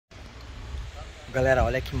Galera,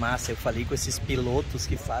 olha que massa, eu falei com esses pilotos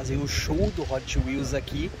que fazem o show do Hot Wheels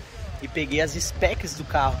aqui e peguei as specs do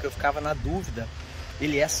carro, que eu ficava na dúvida.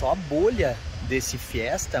 Ele é só a bolha desse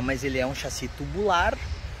Fiesta, mas ele é um chassi tubular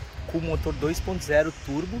com motor 2.0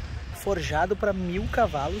 turbo, forjado para 1000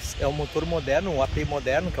 cavalos. É um motor moderno, o AP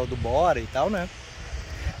moderno, que é o do Bora e tal, né?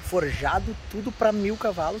 Forjado tudo para 1000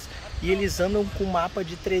 cavalos e eles andam com mapa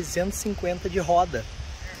de 350 de roda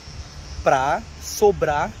para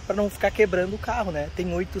sobrar, para não ficar quebrando o carro, né?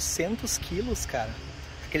 Tem 800 quilos, cara,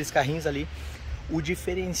 aqueles carrinhos ali. O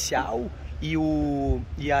diferencial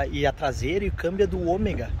e a traseira e o câmbio é do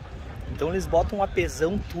ômega. Então eles botam um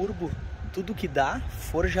apesão turbo, tudo que dá,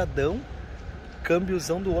 forjadão,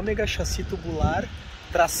 câmbiozão do ômega, chassi tubular,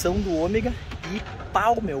 tração do ômega e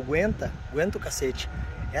pau, meu, aguenta o cacete.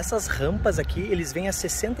 Essas rampas aqui, eles vêm a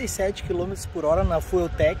 67 km por hora na Fuel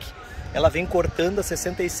Tech. Ela vem cortando a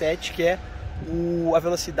 67, que é a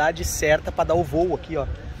velocidade certa para dar o voo aqui, ó.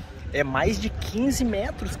 É mais de 15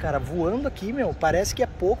 metros, cara, voando aqui, meu. Parece que é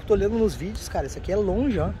pouco, tô olhando nos vídeos, cara. Isso aqui é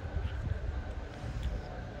longe, ó.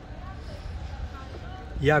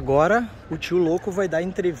 E agora o TioLoKo vai dar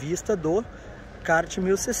entrevista do KART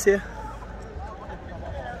 1000cc.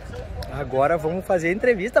 Agora vamos fazer a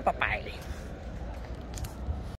entrevista, papai.